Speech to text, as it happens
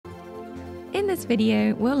In this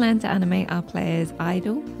video, we'll learn to animate our players'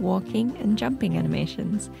 idle, walking, and jumping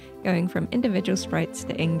animations, going from individual sprites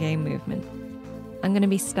to in-game movement. I'm going to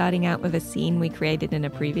be starting out with a scene we created in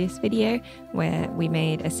a previous video where we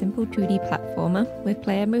made a simple 2D platformer with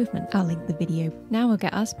player movement. I'll link the video. Now we'll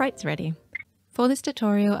get our sprites ready. For this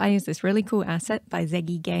tutorial, I use this really cool asset by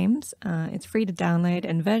ZeggyGames. It's free to download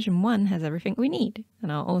and version 1 has everything we need,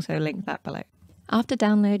 and I'll also link that below. After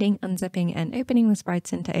downloading, unzipping, and opening the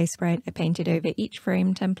sprites into Aseprite, I painted over each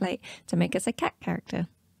frame template to make us a cat character,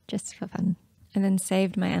 just for fun. I then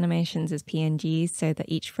saved my animations as PNGs so that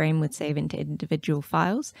each frame would save into individual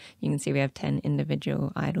files. You can see we have 10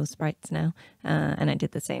 individual idle sprites now, and I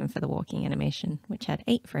did the same for the walking animation, which had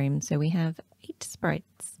 8 frames, so we have 8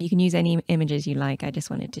 sprites. You can use any images you like, I just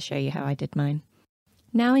wanted to show you how I did mine.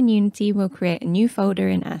 Now in Unity, we'll create a new folder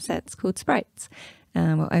in Assets called Sprites.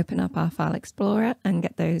 We'll open up our File Explorer and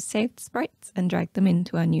get those saved sprites and drag them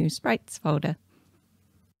into our new Sprites folder.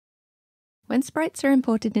 When sprites are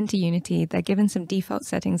imported into Unity, they're given some default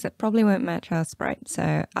settings that probably won't match our sprite.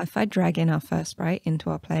 So if I drag in our first sprite into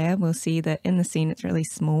our player, we'll see that in the scene it's really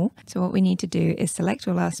small. So what we need to do is select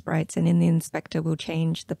all our sprites, and in the inspector we'll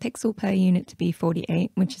change the pixel per unit to be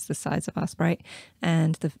 48, which is the size of our sprite,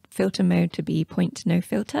 and the filter mode to be point no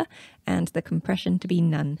filter, and the compression to be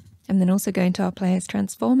none. And then also go into our player's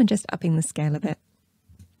transform and just upping the scale a bit.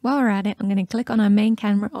 While we're at it, I'm going to click on our main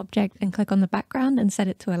camera object and click on the background and set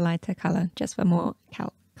it to a lighter color, just for more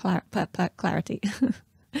clarity.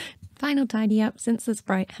 Final tidy up, since the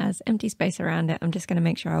sprite has empty space around it, I'm just going to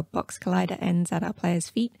make sure our box collider ends at our player's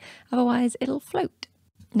feet, otherwise it'll float.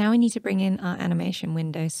 Now we need to bring in our animation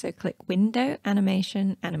window, so click Window,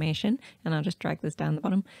 Animation, Animation, and I'll just drag this down the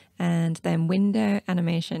bottom, and then Window,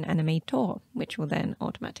 Animation, Animator, which will then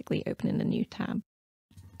automatically open in a new tab.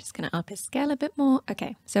 Just going to up his scale a bit more.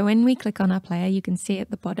 Okay, so when we click on our player, you can see at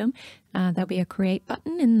the bottom, there'll be a Create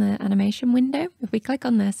button in the animation window. If we click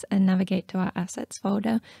on this and navigate to our Assets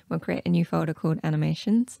folder, we'll create a new folder called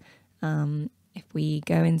Animations. If we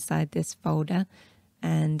go inside this folder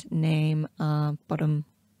and name our bottom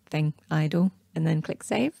thing idle and then click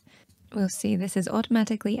save, we'll see this has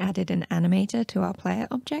automatically added an animator to our player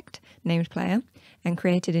object named player and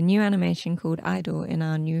created a new animation called idle in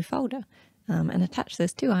our new folder, and attach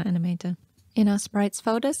this to our animator. In our sprites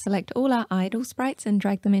folder, select all our idle sprites and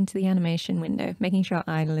drag them into the animation window, making sure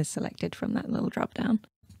idle is selected from that little drop down.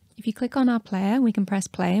 If you click on our player, we can press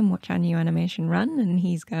play and watch our new animation run, and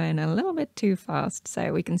he's going a little bit too fast,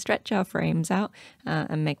 so we can stretch our frames out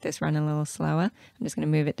and make this run a little slower. I'm just going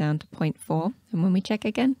to move it down to 0.4, and when we check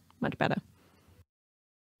again, much better.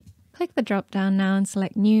 Click the drop down now and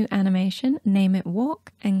select new animation, name it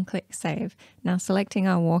walk, and click save. Now selecting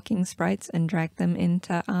our walking sprites and drag them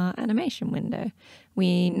into our animation window.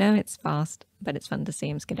 We know it's fast, but it's fun to see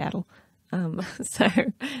him skedaddle. So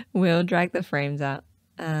we'll drag the frames out.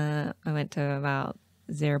 I went to about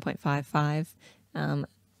 0.55,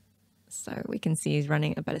 so we can see he's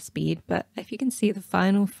running at a better speed, but if you can see, the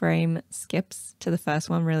final frame skips to the first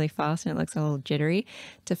one really fast and it looks a little jittery.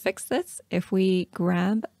 To fix this, if we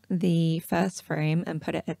grab the first frame and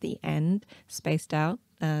put it at the end, spaced out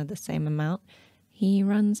the same amount, he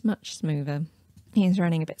runs much smoother. He's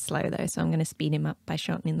running a bit slow though, so I'm going to speed him up by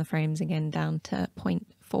shortening the frames again down to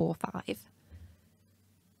 0.45.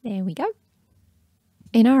 There we go.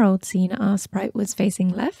 In our old scene, our sprite was facing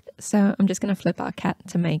left, so I'm just going to flip our cat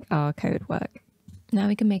to make our code work. Now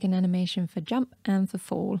we can make an animation for jump and for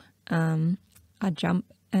fall. Our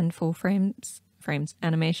jump and fall frames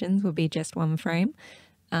animations will be just one frame.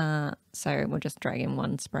 So we'll just drag in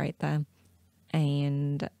one sprite there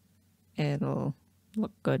and it'll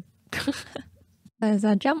look good. There's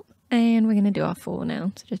our jump, and we're going to do our fall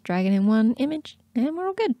now. So just drag it in one image and we're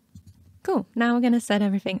all good. Cool, now we're going to set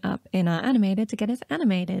everything up in our animator to get us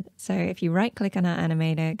animated. So if you right click on our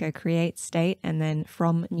animator, go create state, and then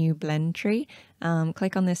from new blend tree,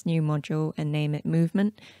 click on this new module and name it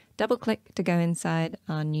movement. Double click to go inside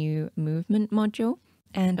our new movement module.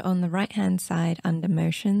 And on the right hand side under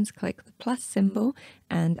motions, click the plus symbol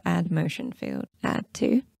and add motion field. Add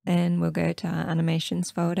to. Then we'll go to our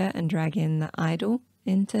animations folder and drag in the idle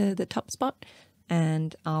into the top spot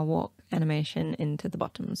and our walk animation into the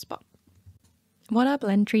bottom spot. What our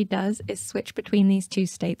blend tree does is switch between these two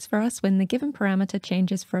states for us when the given parameter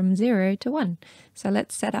changes from 0 to 1. So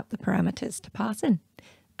let's set up the parameters to pass in.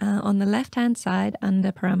 On the left hand side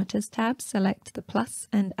under parameters tab, select the plus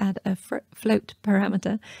and add a float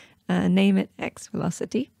parameter, name it x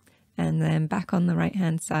velocity, and then back on the right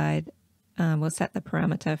hand side we'll set the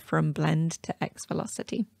parameter from blend to x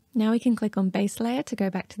velocity. Now we can click on base layer to go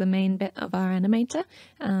back to the main bit of our animator,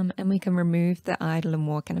 and we can remove the idle and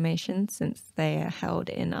walk animations since they are held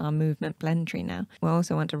in our movement blend tree now. We'll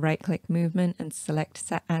also want to right click movement and select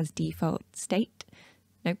set as default state.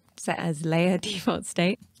 Nope, set as layer default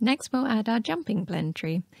state. Next we'll add our jumping blend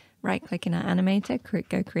tree. Right click in our animator,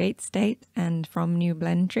 go create state, and from new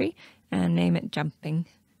blend tree and name it jumping.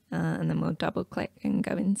 And then we'll double click and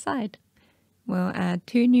go inside. We'll add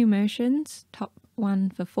 2 new motions, top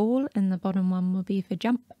one for fall and the bottom one will be for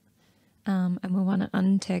jump. And we'll want to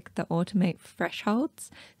untick the automate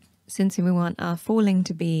thresholds since we want our falling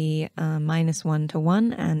to be -1 to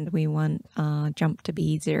 1 and we want our jump to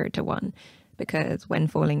be 0 to 1 because when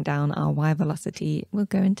falling down our y velocity will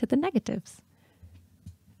go into the negatives.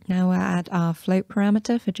 Now we'll add our float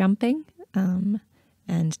parameter for jumping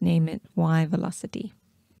and name it y velocity.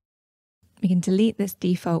 We can delete this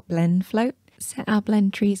default blend float. Set our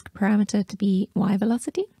blend tree's parameter to be y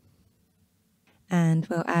velocity. And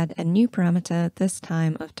we'll add a new parameter, this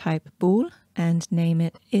time of type bool, and name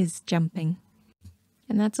it isJumping.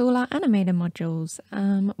 And that's all our animator modules.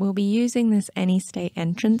 We'll be using this anyState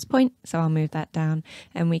entrance point, so I'll move that down,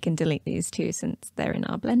 and we can delete these two since they're in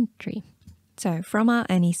our blend tree. So from our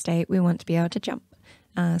anyState, we want to be able to jump.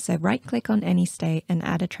 So right click on anyState and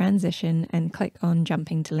add a transition and click on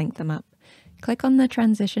jumping to link them up. Click on the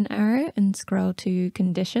transition arrow and scroll to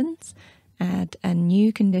conditions, add a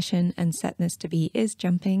new condition and set this to be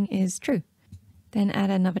isJumping is true. Then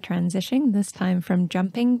add another transition, this time from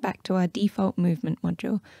jumping back to our default movement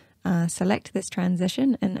module. Select this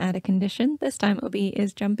transition and add a condition, this time it will be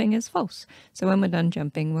isJumping is false. So when we're done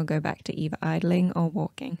jumping, we'll go back to either idling or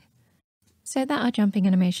walking. So that our jumping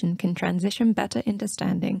animation can transition better into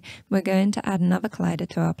standing, we're going to add another collider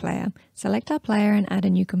to our player. Select our player and add a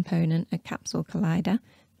new component, a capsule collider,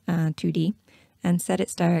 2D, and set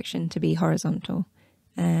its direction to be horizontal.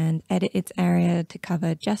 And edit its area to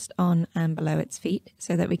cover just on and below its feet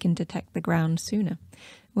so that we can detect the ground sooner.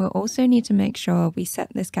 We'll also need to make sure we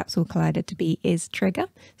set this capsule collider to be isTrigger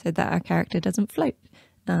so that our character doesn't float,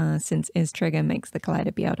 since isTrigger makes the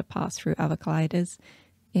collider be able to pass through other colliders.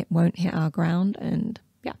 It won't hit our ground and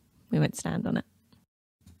yeah, we won't stand on it.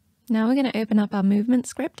 Now we're going to open up our movement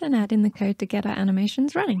script and add in the code to get our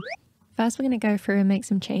animations running. First we're going to go through and make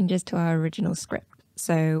some changes to our original script.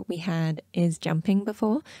 So we had isJumping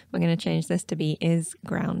before, we're going to change this to be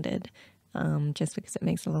isGrounded, just because it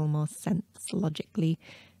makes a little more sense logically.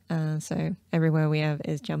 So everywhere we have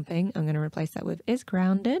isJumping, I'm going to replace that with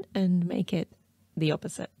isGrounded and make it the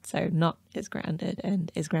opposite. So not isGrounded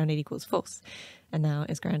and isGrounded equals false. And now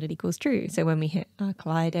isGrounded equals true. So when we hit our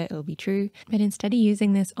collider, it'll be true. But instead of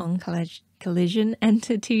using this on collision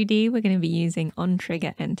enter 2D, we're going to be using on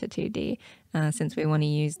trigger enter 2D, since we want to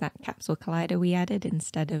use that capsule collider we added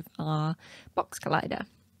instead of our box collider.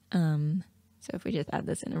 So if we just add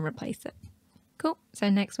this in and replace it. Cool. So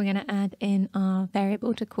next we're going to add in our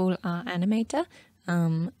variable to call our animator.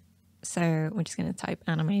 So we're just going to type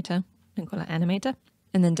animator and call it animator.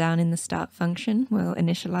 And then down in the start function, we'll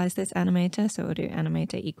initialize this animator. So we'll do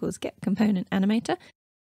animator equals get component animator.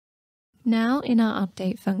 Now in our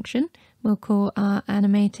update function, we'll call our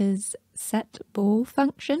animator's set ball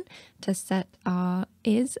function to set our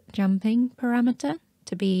isJumping parameter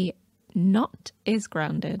to be not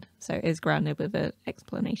isGrounded. So isGrounded with an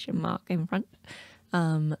exclamation mark in front.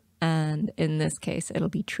 And in this case, it'll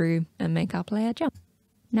be true and make our player jump.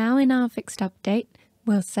 Now in our fixed update,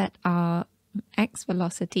 we'll set our x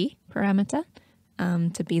velocity parameter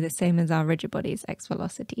to be the same as our rigid body's x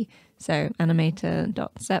velocity. So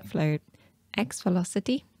animator.setFloat x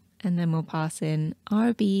velocity, and then we'll pass in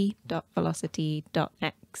rb.velocity.x.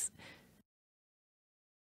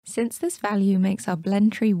 Since this value makes our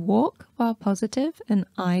blend tree walk while positive and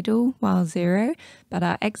idle while 0, but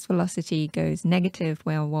our x velocity goes negative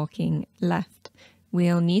while walking left,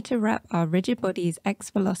 we'll need to wrap our rigid body's x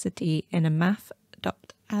velocity in a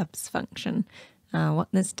math.abs function. What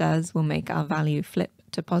this does will make our value flip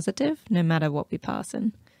to positive no matter what we pass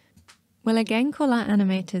in. We'll again call our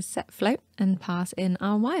animator's setFloat and pass in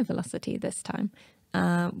our y velocity this time.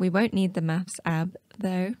 We won't need the maths ab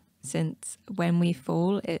though, since when we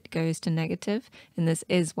fall it goes to negative, and this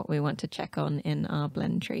is what we want to check on in our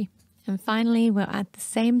blend tree. And finally, we'll add the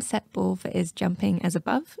same set ball for isJumping as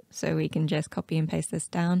above, so we can just copy and paste this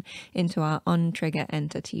down into our on trigger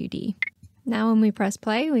enter 2D. Now when we press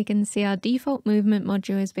play, we can see our default movement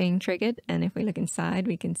module is being triggered, and if we look inside,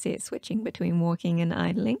 we can see it switching between walking and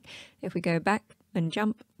idling. If we go back and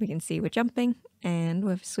jump, we can see we're jumping, and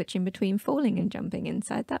we're switching between falling and jumping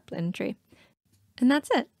inside that blend tree. And that's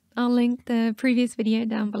it. I'll link the previous video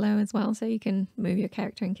down below as well, so you can move your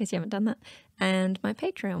character in case you haven't done that. And my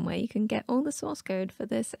Patreon, where you can get all the source code for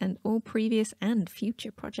this and all previous and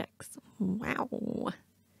future projects. Wow.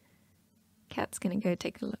 Cat's gonna go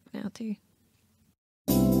take a look now too.